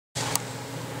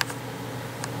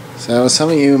So some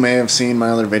of you may have seen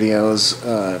my other videos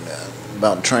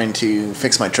about trying to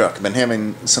fix my truck. I've been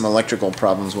having some electrical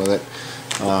problems with it.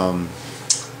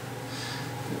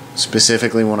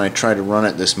 Specifically when I try to run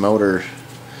it, this motor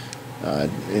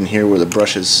in here where the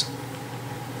brushes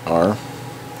are,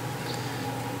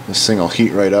 this thing will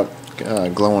heat right up,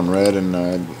 glowing red,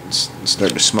 and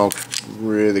start to smoke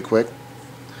really quick.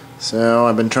 So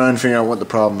I've been trying to figure out what the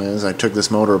problem is. I took this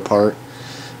motor apart,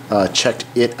 checked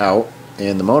it out,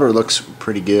 and the motor looks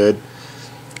pretty good.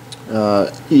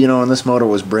 You know, and this motor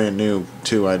was brand new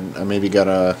too. I maybe got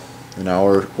an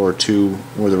hour or two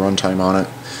worth of runtime on it,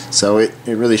 so it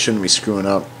really shouldn't be screwing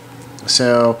up.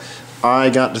 So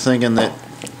I got to thinking that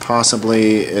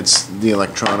possibly it's the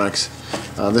electronics.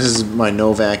 This is my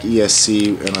Novak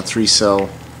ESC and a 3-cell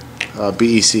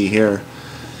BEC here,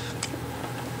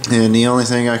 and the only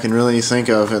thing I can really think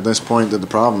of at this point that the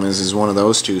problem is one of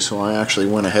those two. So I actually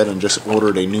went ahead and just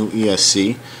ordered a new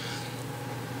ESC.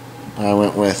 I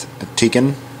went with a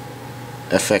Tekin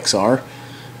FXR.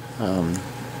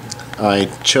 I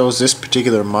chose this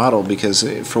particular model because,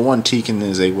 for one, Tekin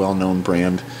is a well-known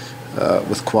brand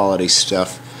with quality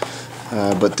stuff.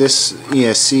 But this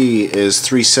ESC is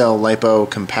 3-cell LiPo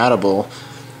compatible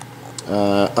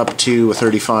up to a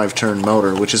 35-turn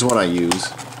motor, which is what I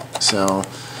use. So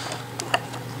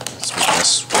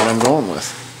that's what I'm going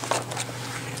with.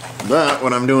 But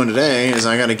what I'm doing today is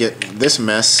I got to get this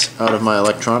mess out of my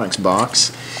electronics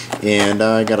box, and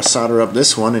I got to solder up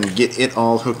this one and get it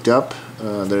all hooked up.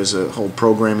 There's a whole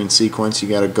programming sequence you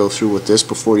got to go through with this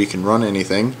before you can run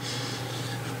anything.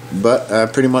 But I'm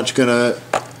pretty much gonna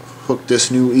hook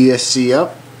this new ESC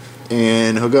up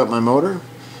and hook up my motor,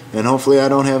 and hopefully I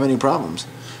don't have any problems.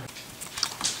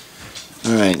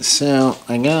 Alright, so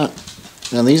now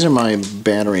these are my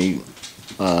battery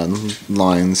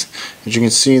lines. As you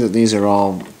can see, that these are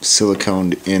all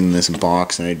siliconed in this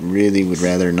box, and I really would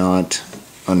rather not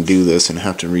undo this and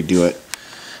have to redo it.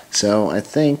 So I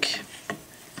think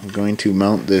I'm going to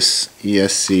mount this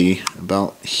ESC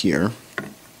about here,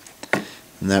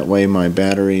 and that way my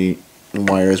battery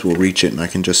wires will reach it and I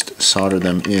can just solder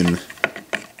them in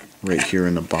right here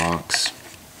in the box.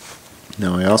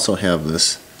 Now I also have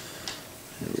this,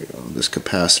 here we go, this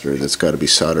capacitor that's got to be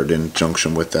soldered in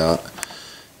junction with that.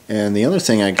 And the other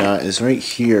thing I got is right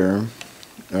here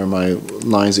are my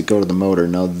lines that go to the motor.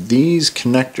 Now these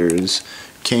connectors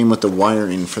came with the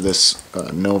wiring for this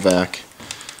Novak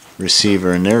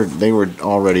receiver, and they were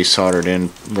already soldered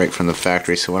in right from the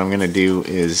factory. So what I'm going to do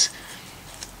is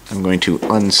I'm going to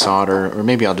unsolder, or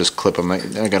maybe I'll just clip them.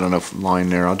 I got enough line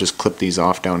there. I'll just clip these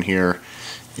off down here,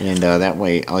 and that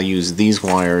way I'll use these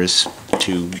wires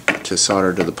to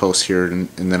solder to the post here, and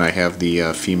then I have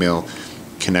the female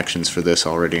connections for this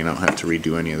already, and I don't have to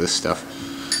redo any of this stuff.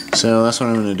 So that's what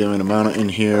I'm going to do. I'm going to mount it in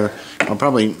here. I'll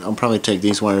probably take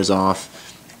these wires off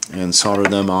and solder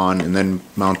them on, and then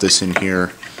mount this in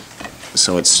here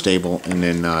so it's stable, and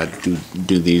then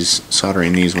do these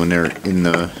soldering these when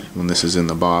this is in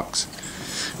the box.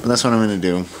 But that's what I'm going to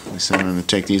do. So I'm going to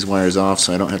take these wires off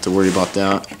so I don't have to worry about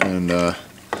that,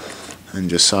 and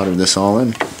just solder this all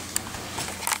in.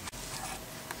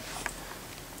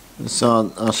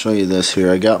 So I'll show you this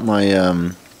here. I got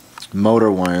my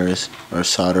motor wires are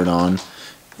soldered on,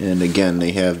 and again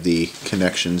they have the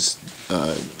connections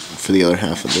for the other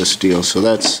half of this deal, so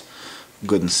that's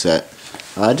good and set.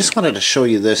 I just wanted to show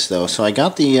you this though. So I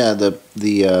got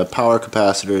the power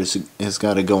capacitor has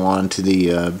got to go on to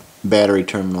the battery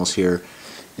terminals here,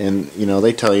 and you know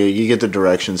they tell you get the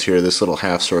directions here. This little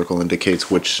half circle indicates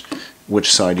which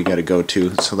side you got to go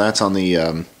to. So that's on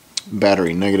the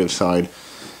battery negative side.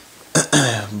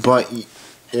 But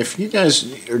if you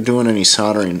guys are doing any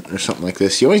soldering or something like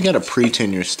this, you always got to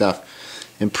pre-tin your stuff.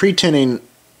 And pre-tinning,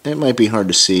 it might be hard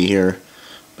to see here,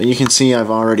 but you can see I've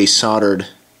already soldered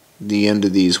the end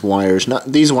of these wires.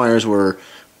 These wires were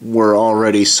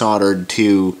already soldered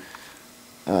to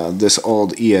this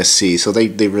old ESC, so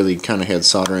they really kind of had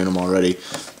solder in them already.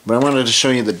 But I wanted to show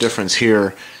you the difference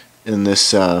here in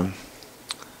this on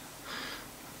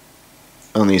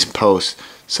these posts.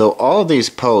 So all of these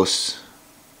posts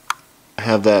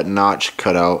have that notch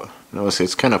cut out. Notice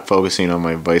it's kind of focusing on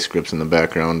my vice grips in the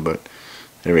background, but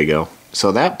there we go.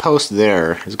 So that post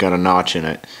there has got a notch in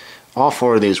it. All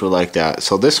 4 of these were like that.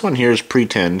 So this one here is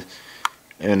pre-tinned,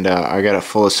 and I got it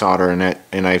full of solder in it,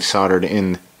 and I've soldered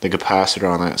in the capacitor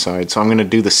on that side. So I'm going to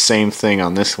do the same thing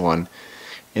on this one,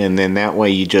 and then that way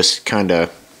you just kind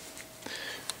of,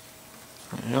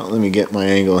 let me get my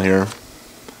angle here.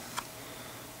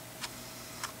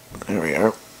 There we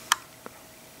are.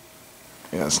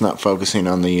 Yeah, it's not focusing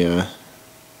on the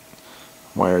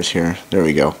wires here. There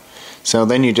we go. So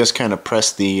then you just kind of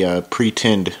press the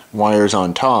pre-tinned wires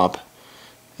on top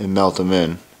and melt them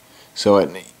in. So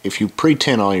if you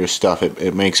pre-tin all your stuff,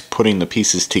 it makes putting the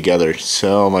pieces together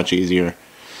so much easier.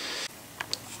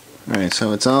 Alright,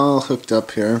 so it's all hooked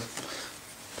up here.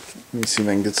 Let me see if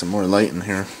I can get some more light in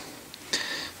here.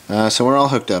 So we're all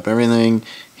hooked up. Everything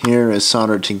here is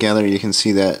soldered together. You can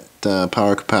see that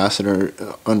power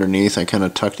capacitor underneath. I kind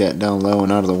of tucked that down low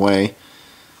and out of the way.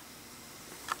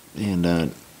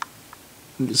 And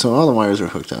so all the wires are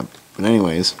hooked up. But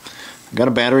anyways, I got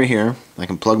a battery here. I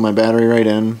can plug my battery right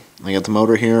in. I got the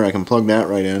motor here. I can plug that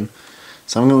right in.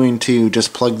 So I'm going to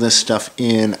just plug this stuff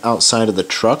in outside of the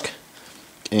truck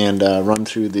and run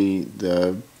through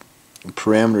the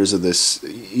parameters of this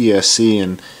ESC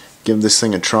and give this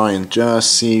thing a try and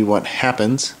just see what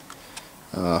happens.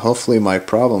 Hopefully my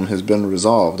problem has been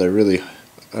resolved. I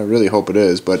really hope it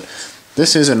is. But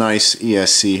this is a nice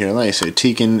ESC here. Like I say,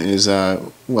 Tekin is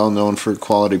well known for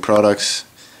quality products.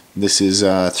 This is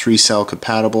 3-cell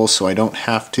compatible, so I don't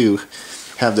have to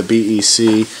have the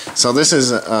BEC. So this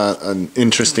is an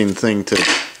interesting thing to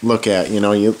look at. You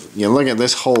know, you look at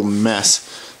this whole mess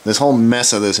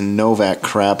of this Novak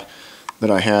crap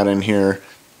that I had in here,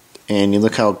 and you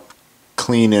look how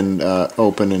clean and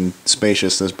open and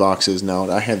spacious this box is now.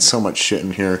 I had so much shit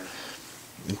in here,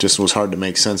 it just was hard to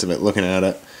make sense of it looking at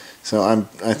it. So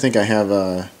I think I have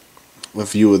a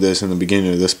view of this in the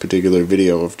beginning of this particular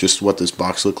video of just what this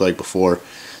box looked like before.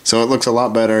 So it looks a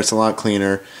lot better, it's a lot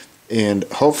cleaner, and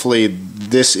hopefully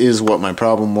this is what my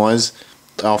problem was.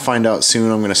 I'll find out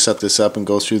soon. I'm going to set this up and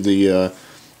go through the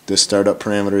startup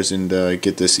parameters and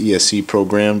get this ESC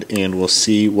programmed, and we'll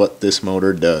see what this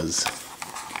motor does.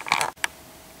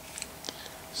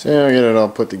 So I get it all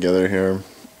put together here.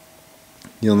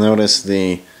 You'll notice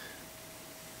the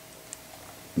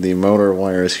motor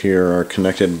wires here are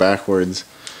connected backwards.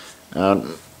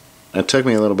 It took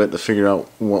me a little bit to figure out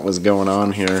what was going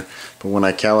on here, but when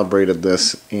I calibrated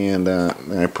this and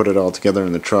I put it all together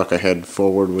in the truck, I had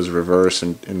forward was reverse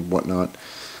and whatnot.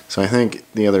 So I think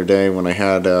the other day when I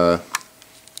had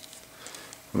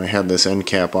this end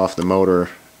cap off the motor,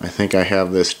 I think I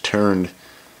have this turned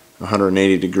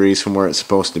 180 degrees from where it's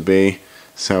supposed to be,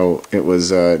 so it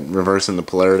was reversing the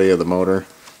polarity of the motor.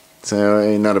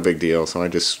 So not a big deal, so I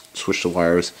just switched the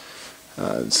wires,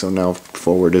 so now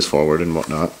forward is forward and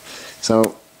whatnot.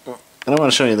 So I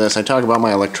want to show you this. I talk about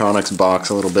my electronics box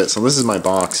a little bit. So this is my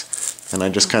box, and I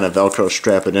just kind of Velcro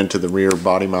strap it into the rear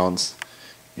body mounts,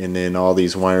 and then all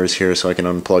these wires here, so I can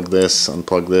unplug this,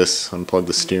 unplug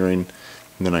the steering,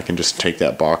 and then I can just take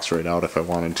that box right out if I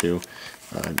wanted to,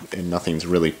 and nothing's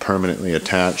really permanently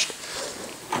attached.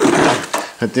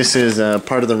 But this is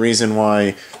part of the reason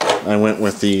why I went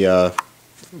with the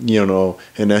you know,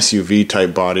 an SUV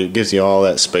type body. It gives you all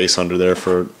that space under there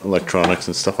for electronics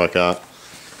and stuff like that.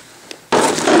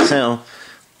 So,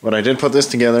 but I did put this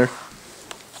together,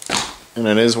 and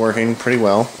it is working pretty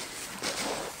well.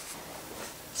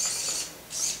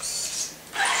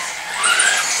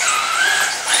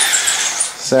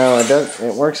 So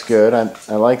it works good.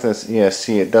 I like this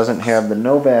ESC. It doesn't have the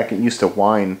Novak. It used to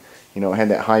whine. You know, it had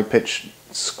that high pitched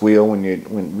squeal when you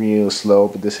went real slow,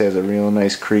 but this has a real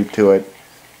nice creep to it.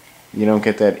 You don't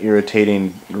get that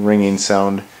irritating ringing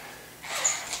sound.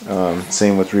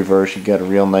 Same with reverse. You get a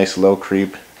real nice low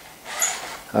creep.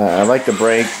 I like the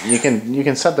brake. You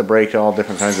can set the brake to all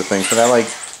different kinds of things, but I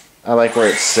like where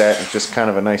it's set. It's just kind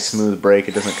of a nice smooth brake.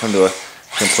 It doesn't come to a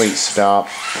complete stop.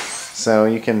 So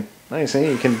you can, like I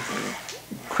say, you can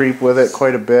creep with it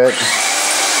quite a bit.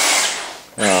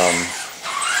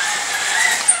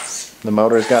 The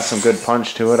motor's got some good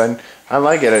punch to it. I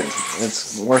like it.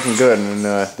 It's working good, and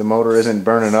the motor isn't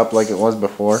burning up like it was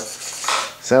before.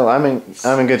 So I'm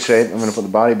in good shape. I'm gonna put the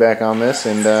body back on this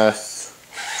and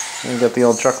get the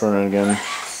old truck running again.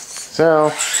 So,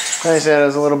 like I said, it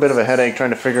was a little bit of a headache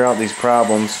trying to figure out these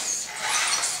problems,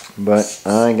 but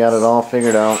I got it all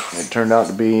figured out. It turned out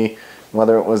to be,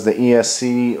 whether it was the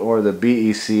ESC or the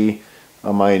BEC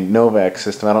on my Novak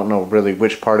system, I don't know really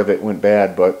which part of it went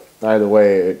bad, but either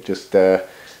way, it just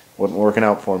wasn't working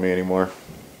out for me anymore.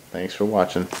 Thanks for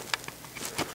watching.